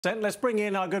Let's bring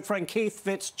in our good friend Keith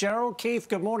Fitz-Gerald. Keith,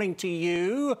 good morning to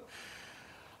you.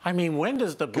 I mean, when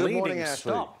does the bleeding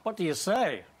stop? What do you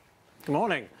say? Good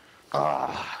morning.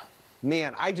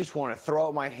 Man, I just want to throw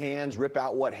up my hands, rip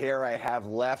out what hair I have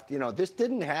left. You know, this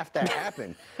didn't have to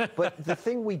happen. But the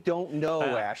thing we don't know,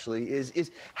 Ashley,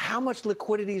 is how much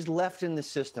liquidity is left in the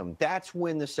system. That's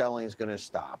when the selling is going to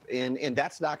stop. And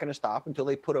that's not going to stop until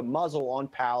they put a muzzle on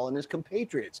Powell and his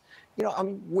compatriots. You know, I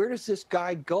mean, where does this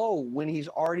guy go when he's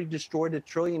already destroyed $1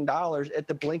 trillion at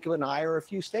the blink of an eye or a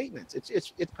few statements?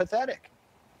 It's pathetic.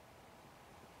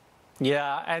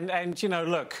 Yeah, and you know,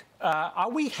 look,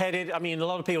 are we headed? I mean, a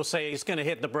lot of people say he's going to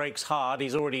hit the brakes hard.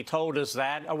 He's already told us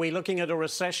that. Are we looking at a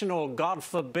recession or, God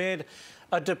forbid,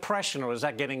 a depression? Or is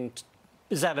that an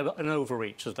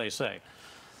overreach, as they say?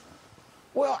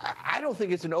 Well, I don't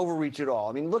think it's an overreach at all.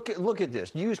 I mean, look at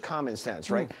this. Use common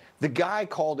sense, right? The guy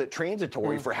called it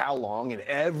transitory for how long, and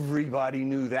everybody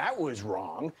knew that was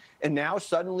wrong. And now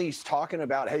suddenly he's talking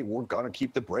about, hey, we're going to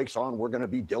keep the brakes on. We're going to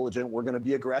be diligent. We're going to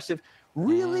be aggressive.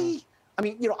 Really? I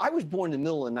mean, you know, I was born in the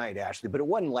middle of the night, Ashley, but it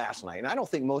wasn't last night. And I don't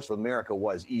think most of America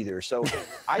was either. So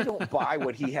I don't buy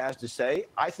what he has to say.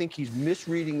 I think he's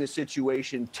misreading the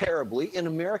situation terribly, and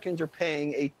Americans are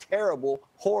paying a terrible,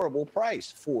 horrible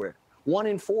price for it. 1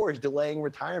 in 4 is delaying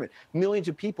retirement. Millions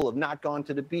of people have not gone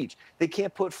to the beach. They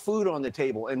can't put food on the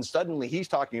table. And suddenly he's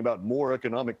talking about more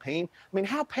economic pain. I mean,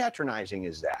 how patronizing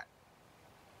is that?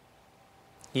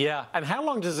 Yeah. And how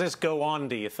long does this go on,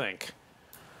 do you think?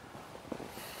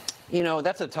 You know,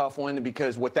 that's a tough one,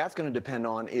 because what that's going to depend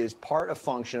on is part a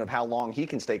function of how long he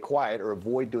can stay quiet or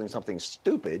avoid doing something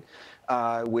stupid,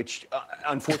 which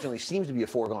unfortunately seems to be a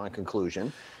foregone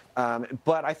conclusion.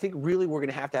 But I think really we're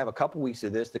going to have a couple weeks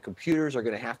of this. The computers are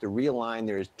going to have to realign.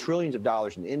 There's trillions of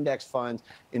dollars in index funds.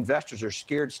 Investors are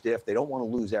scared stiff. They don't want to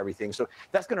lose everything. So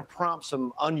that's going to prompt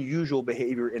some unusual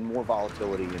behavior and more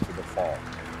volatility into the fall.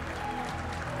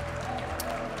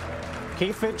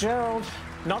 Keith Fitz-Gerald,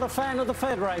 not a fan of the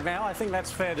Fed right now. I think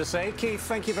that's fair to say. Keith,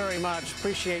 thank you very much.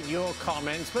 Appreciate your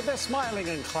comments. But they're smiling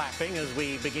and clapping as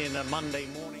we begin a Monday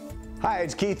morning. Hi,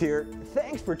 it's Keith here.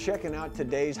 Thanks for checking out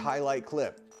today's highlight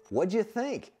clip. What'd you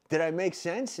think? Did I make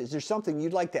sense? Is there something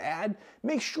you'd like to add?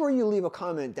 Make sure you leave a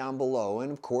comment down below,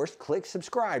 and of course, click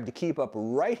subscribe to keep up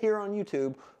right here on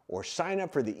YouTube, or sign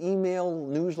up for the email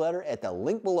newsletter at the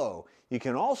link below. You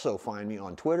can also find me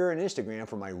on Twitter and Instagram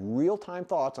for my real-time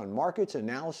thoughts on markets,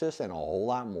 analysis, and a whole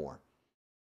lot more.